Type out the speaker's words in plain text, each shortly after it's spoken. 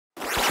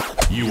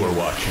You are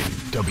watching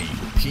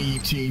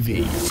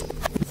WPTV,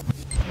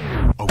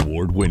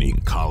 award-winning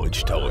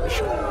college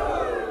television.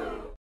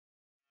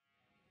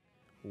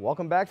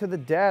 Welcome back to the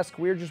desk.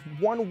 We're just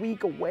 1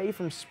 week away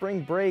from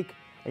spring break,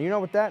 and you know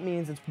what that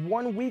means. It's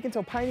 1 week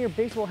until Pioneer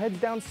Baseball heads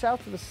down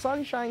south to the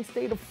Sunshine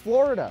State of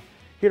Florida.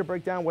 Here to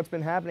break down what's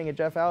been happening at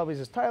Jeff Albies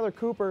is Tyler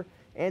Cooper,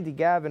 Andy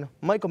Gavin,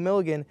 Michael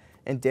Milligan,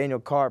 and Daniel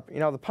Karp. You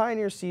know, the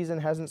Pioneer season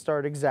hasn't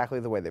started exactly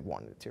the way they've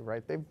wanted it to,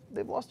 right?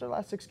 They've lost their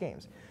last 6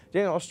 games.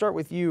 Daniel, I'll start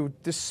with you.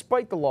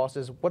 Despite the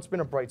losses, what's been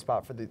a bright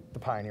spot for the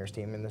Pioneers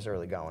team in this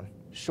early going?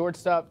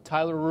 Shortstop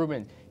Tyler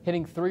Rubin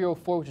hitting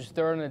 .304, which is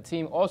third on the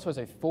team. Also has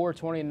a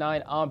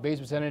 .429 on-base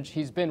percentage.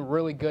 He's been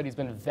really good. He's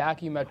been a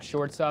vacuum at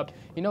shortstop.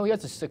 You know, he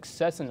has a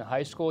success in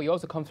high school. He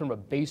also comes from a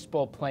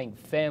baseball-playing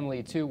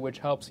family, too, which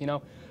helps, you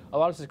know. A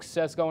lot of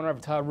success going on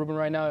for Tyler Rubin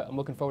right now. I'm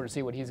looking forward to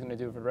see what he's going to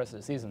do for the rest of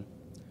the season.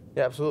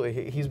 Yeah,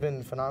 absolutely. He's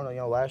been phenomenal. You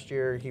know, last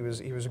year he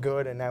was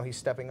good, and now he's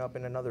stepping up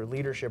in another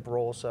leadership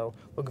role. So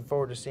looking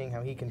forward to seeing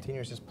how he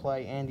continues his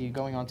play. Andy,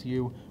 going on to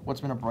you,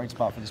 what's been a bright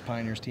spot for this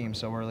Pioneers team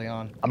so early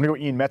on? I'm going to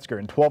go Ian Metzger.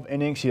 In 12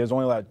 innings, he has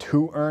only allowed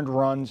 2 earned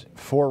runs,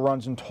 4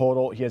 runs in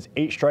total. He has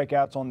 8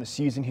 strikeouts on the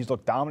season. He's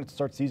looked dominant to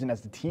start the season.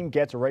 As the team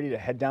gets ready to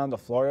head down to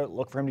Florida,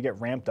 look for him to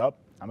get ramped up.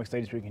 I'm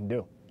excited to see what he can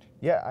do.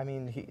 Yeah, I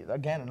mean,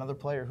 again, another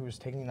player who's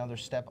taking another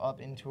step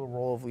up into a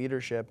role of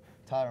leadership.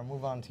 Tyler,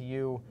 move on to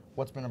you.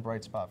 What's been a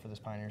bright spot for this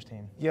Pioneers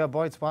team? Yeah, a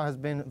bright spot has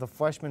been the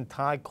freshman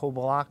Ty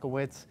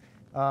Kobalakowicz.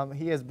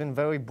 He has been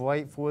very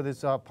bright for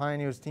this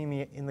Pioneers team.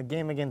 In the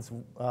game against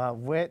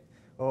WIT,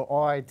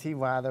 or RIT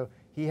rather,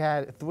 he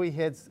had 3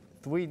 hits,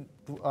 3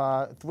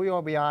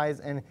 RBIs,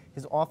 and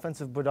his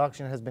offensive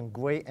production has been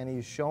great, and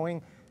he's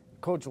showing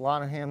Coach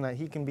Lonerham that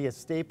he can be a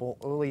staple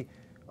early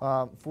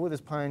for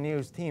this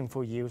Pioneers team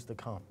for years to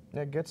come.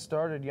 Yeah, get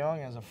started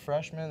young as a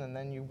freshman, and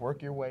then you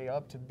work your way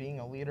up to being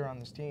a leader on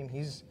this team.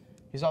 He's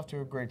off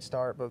to a great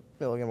start, but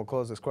Milligan, we'll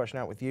close this question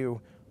out with you.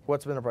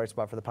 What's been a bright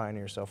spot for the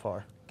Pioneers so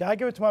far? Gotta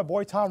give it to my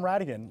boy Tom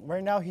Radigan.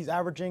 Right now he's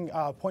averaging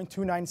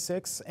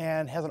 .296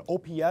 and has an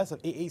OPS of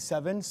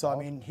 887. So I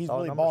mean he's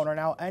really balling right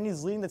now, and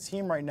he's leading the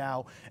team right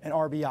now in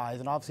RBIs,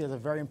 and obviously that's a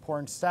very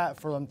important stat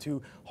for them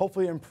to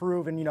hopefully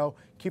improve and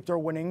keep their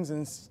winnings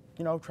and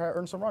try to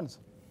earn some runs.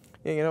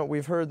 Yeah, you know,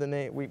 we've heard the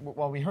name.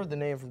 We heard the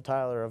name from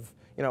Tyler of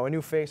a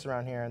new face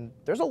around here, and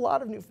there's a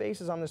lot of new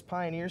faces on this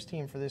Pioneers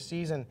team for this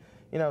season.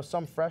 You know,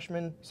 some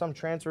freshmen, some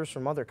transfers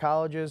from other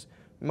colleges.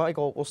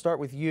 Michael, we'll start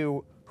with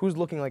you. Who's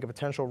looking like a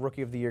potential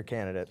Rookie of the Year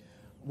candidate?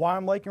 What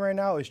I'm liking right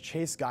now is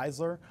Chase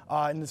Geisler.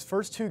 In his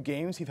first 2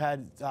 games, he's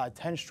had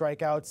 10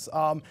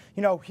 strikeouts.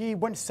 He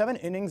went 7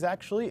 innings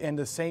actually in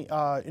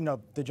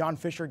the John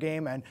Fisher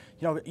game, and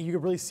you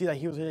could really see that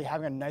he was really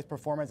having a nice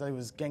performance. That he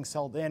was getting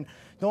settled in.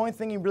 The only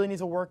thing he really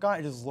needs to work on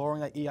is just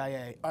lowering that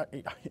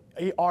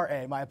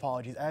ERA. My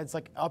apologies. And it's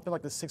up in the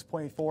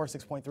 6.4,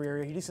 6.3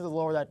 area. He needs to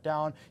lower that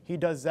down. He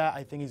does that.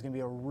 I think he's going to be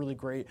a really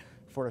great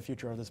for the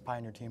future of this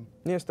Pioneer team.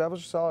 Yeah,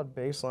 establish a solid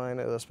baseline,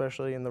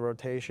 especially in the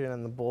rotation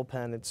and the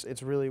bullpen.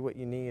 It's really what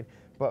you need.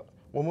 But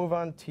we'll move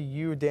on to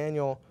you,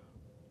 Daniel.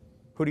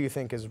 Who do you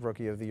think is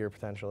Rookie of the Year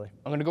potentially?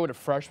 I'm going to go with a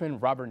freshman,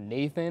 Robert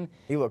Nathan.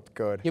 He looked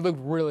good. He looked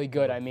really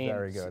good. I mean,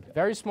 very good.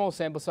 Very small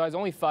sample size,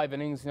 only 5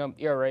 innings.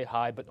 ERA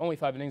high, but only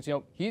 5 innings.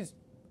 He's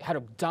had a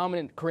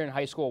dominant career in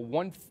high school.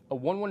 A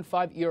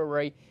 1.15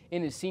 ERA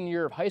in his senior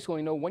year of high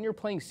school. When you're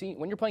playing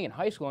in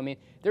high school, I mean,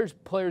 there's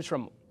players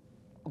from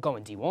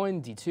going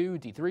D1, D2,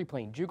 D3,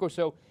 playing JUCO.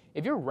 So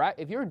if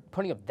you're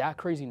putting up that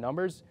crazy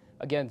numbers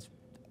against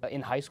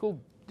in high school,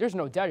 there's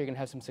no doubt you're going to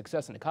have some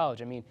success in the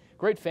college. I mean,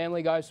 great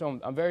family guy, so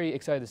I'm very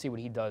excited to see what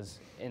he does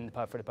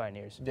for the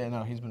Pioneers. Yeah,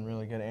 no, he's been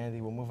really good.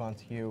 Andy, we'll move on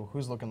to you.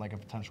 Who's looking like a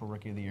potential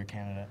Rookie of the Year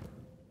candidate?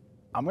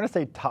 I'm going to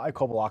say Ty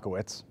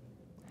Kobalakowicz.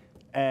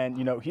 And,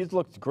 he's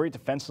looked great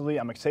defensively.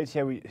 I'm excited to see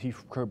how he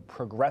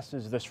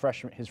progresses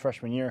his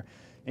freshman year.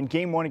 In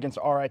Game 1 against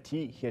RIT,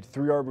 he had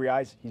 3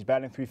 RBIs. He's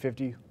batting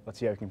 .350. Let's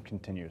see how he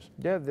continues.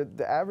 Yeah,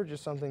 the average is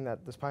something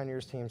that this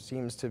Pioneers team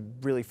seems to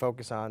really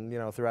focus on,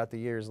 throughout the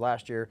years.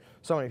 Last year,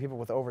 so many people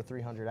with over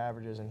 300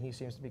 averages, and he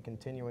seems to be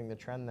continuing the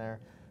trend there.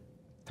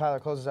 Tyler,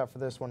 closes out for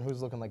this one.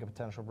 Who's looking like a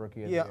potential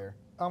Rookie of the Year?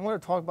 I'm going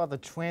to talk about the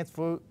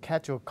transfer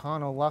catcher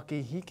Connor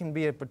Lucky. He can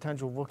be a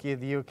potential Rookie of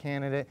the Year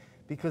candidate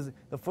because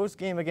the first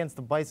game against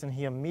the Bison,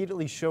 he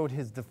immediately showed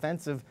his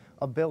defensive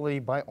ability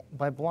by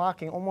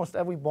blocking almost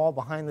every ball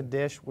behind the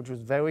dish, which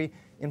was very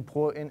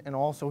important. And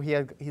also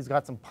he's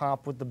got some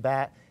pop with the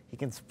bat. He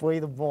can spray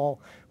the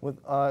ball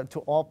to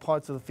all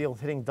parts of the field,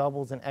 hitting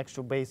doubles and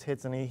extra base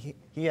hits. And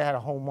he had a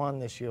home run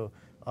this year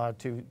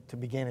to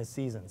begin his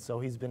season.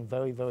 So he's been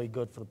very, very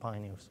good for the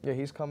Pioneers. Yeah,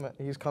 he's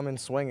coming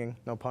swinging,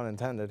 no pun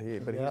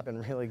intended. But he's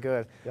been really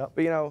good. Yep.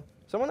 But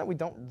someone that we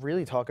don't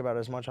really talk about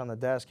as much on the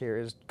desk here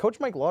is Coach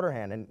Mike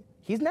Lauderhan, and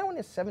he's now in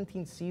his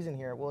 17th season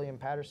here at William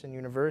Patterson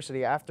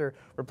University after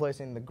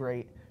replacing the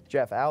great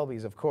Jeff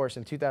Albies, of course,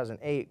 in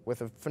 2008 with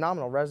a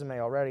phenomenal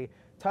resume already.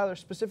 Tyler,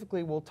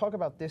 specifically, we'll talk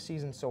about this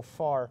season so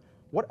far.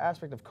 What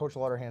aspect of Coach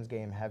Lauderhand's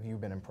game have you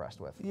been impressed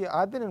with? Yeah,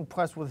 I've been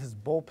impressed with his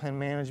bullpen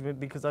management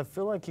because I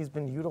feel like he's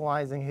been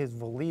utilizing his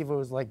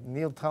relievers like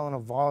Neil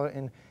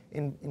Talanovato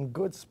in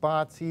good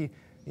spots. He,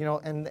 you know,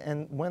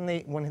 and when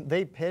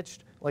they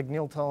pitched, like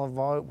Neil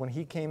Talanovato, when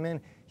he came in,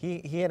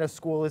 he had a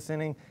scoreless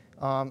inning,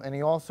 and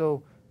he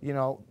also, you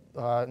know,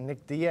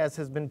 Nick Diaz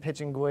has been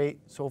pitching great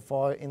so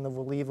far in the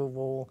reliever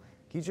role.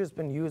 He's just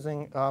been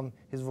using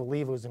his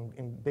relievers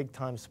in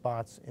big-time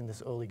spots in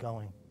this early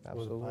going.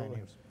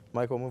 Absolutely.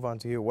 Michael, move on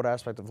to you. What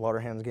aspect of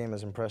Lauderhand's game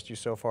has impressed you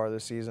so far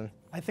this season?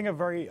 I think a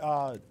very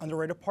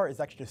underrated part is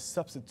actually just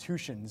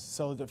substitutions.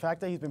 So the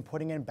fact that he's been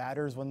putting in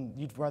batters when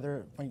you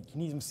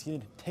need him to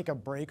take a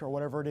break or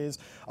whatever it is.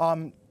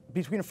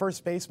 Between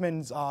first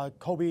basemen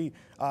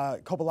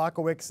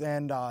Kobalakowicz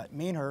and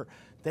Mainher,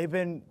 they've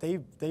been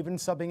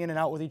subbing in and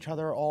out with each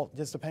other, all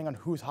just depending on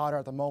who's hotter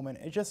at the moment.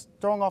 It's just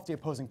throwing off the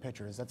opposing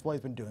pitchers. That's what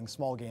he's been doing.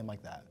 Small game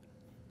like that.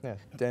 Yeah,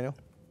 Daniel.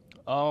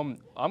 I'm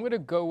going to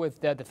go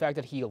with the fact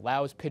that he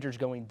allows pitchers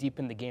going deep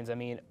in the games. I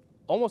mean,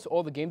 almost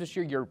all the games this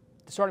year,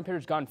 the starting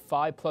pitcher's gone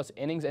 5+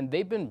 innings, and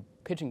they've been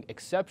pitching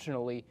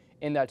exceptionally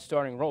in that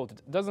starting role.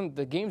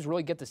 The games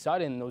really get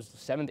decided in those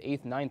 7th,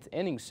 8th, 9th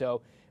innings.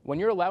 So when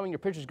you're allowing your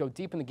pitchers to go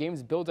deep in the games,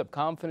 it builds up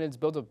confidence,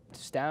 builds up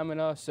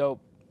stamina. So,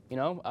 you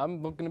know,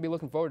 I'm going to be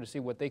looking forward to see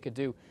what they could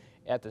do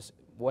at this,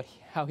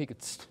 how he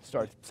could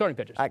start starting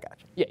pitchers. I got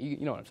you. Yeah,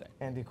 you know what I'm saying.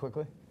 Andy,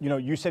 quickly. You know,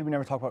 you said we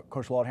never talk about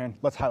Coach Lauderhand.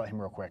 Let's highlight him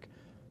real quick.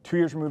 2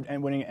 years removed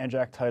and winning an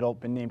NJAC title,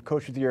 been named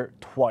Coach of the Year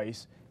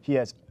twice. He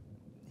has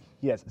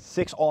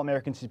 6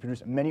 All-Americans. He's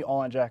produced many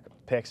All-NJAC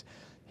picks.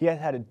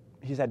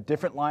 He's had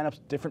different lineups,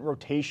 different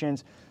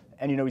rotations,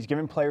 and, you know, he's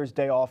giving players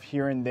day off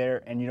here and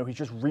there, and, you know, he's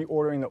just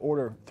reordering the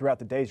order throughout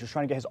the day. He's just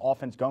trying to get his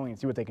offense going and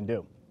see what they can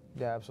do.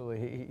 Yeah,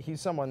 absolutely.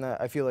 He's someone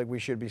that I feel like we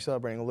should be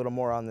celebrating a little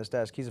more on this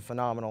desk. He's a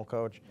phenomenal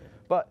coach.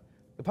 But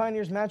the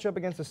Pioneers match up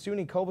against the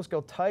SUNY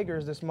Cobleskill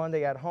Tigers this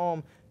Monday at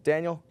home.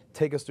 Daniel,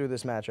 take us through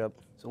this matchup.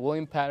 So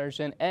William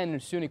Patterson and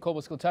SUNY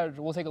Cobleskill Tigers,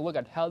 we'll take a look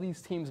at how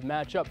these teams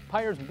match up.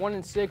 Pioneers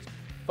 1-6,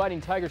 Fighting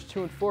Tigers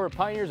 2-4.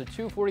 Pioneers a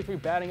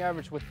 .243 batting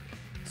average with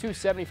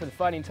 .270 for the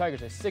Fighting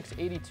Tigers, a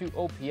 .682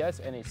 OPS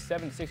and a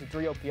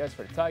 .763 OPS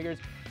for the Tigers,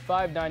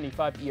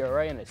 .595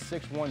 ERA and a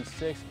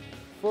 .616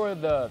 for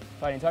the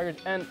Fighting Tigers,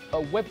 and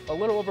a whip a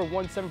little over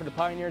 1.7 for the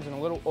Pioneers and a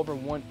little over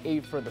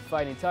 1.8 for the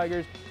Fighting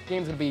Tigers.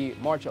 Game's going to be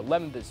March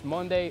 11th this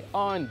Monday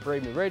on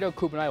Brave New Radio.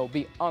 Coop and I will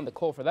be on the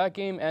call for that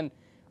game, and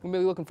we're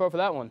really looking forward for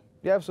that one.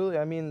 Yeah, absolutely.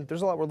 I mean,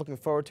 there's a lot we're looking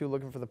forward to,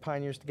 looking for the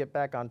Pioneers to get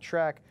back on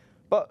track.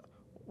 But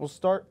we'll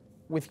start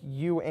with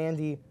you,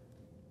 Andy.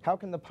 How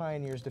can the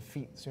Pioneers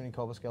defeat SUNY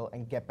Cobleskill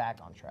and get back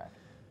on track?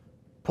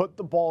 Put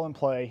the ball in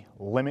play,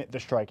 limit the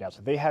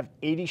strikeouts. They have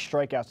 80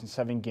 strikeouts in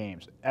 7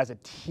 games. As a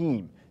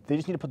team, they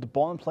just need to put the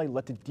ball in play,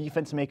 let the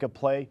defense make a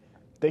play.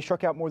 They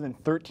struck out more than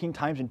 13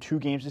 times in 2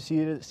 games this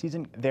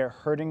season. They're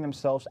hurting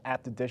themselves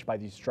at the dish by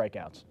these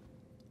strikeouts.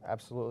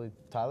 Absolutely.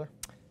 Tyler?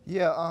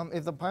 Yeah,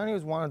 if the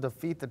Pioneers want to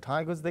defeat the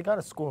Tigers, they got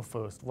to score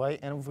first, right?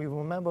 And if we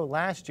remember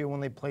last year when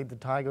they played the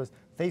Tigers,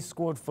 they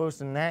scored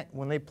first in that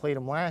when they played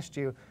them last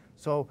year.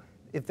 So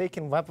if they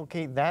can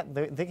replicate that,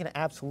 they can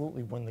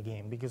absolutely win the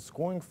game because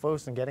scoring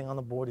first and getting on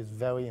the board is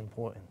very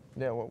important.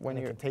 Yeah, when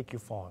it can take you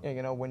far. Yeah,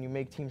 you know, when you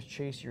make teams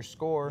chase your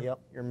score, yep,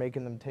 you're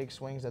making them take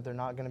swings that they're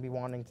not going to be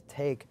wanting to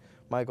take.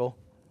 Michael?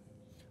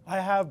 I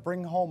have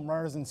bring home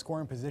runners in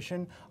scoring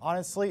position.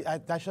 Honestly,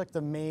 that's like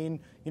the main,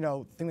 you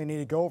know, thing they need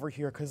to go over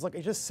here because, look,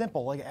 it's just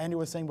simple. Like Andy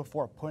was saying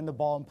before, putting the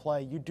ball in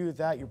play. You do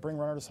that, you bring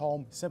runners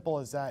home. Simple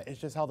as that.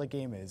 It's just how the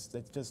game is.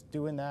 It's just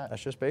doing that.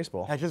 That's just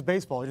baseball. That's just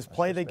baseball. Just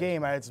play the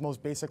game at its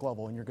most basic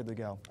level, and you're good to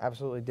go.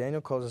 Absolutely.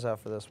 Daniel, close us out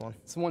for this one.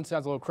 This one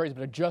sounds a little crazy,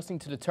 but adjusting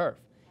to the turf.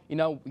 You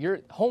know, your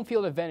home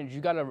field advantage.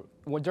 You gotta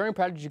during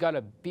practice, you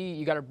gotta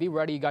be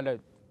ready. You gotta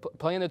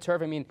play in the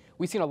turf. I mean,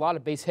 we've seen a lot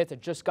of base hits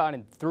that just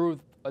gotten through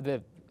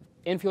the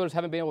infielders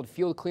haven't been able to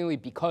field cleanly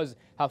because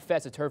how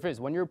fast the turf is.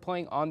 When you're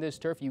playing on this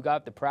turf, you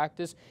got to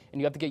practice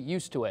and you have to get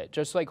used to it.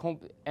 Just like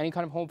any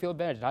kind of home field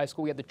advantage. In high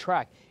school, we had the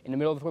track in the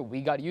middle of the field.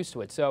 We got used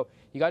to it. So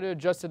you got to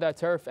adjust to that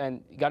turf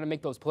and you got to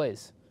make those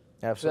plays.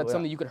 Absolutely. So that's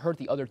something you could hurt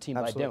the other team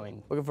by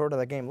doing. Looking forward to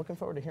that game. Looking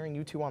forward to hearing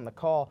you two on the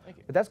call. Thank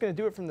you. But that's going to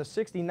do it from the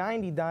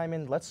 60-90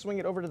 diamond. Let's swing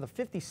it over to the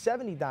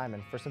 50-70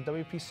 diamond for some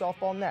WP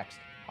softball next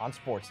on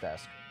Sports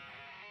Desk.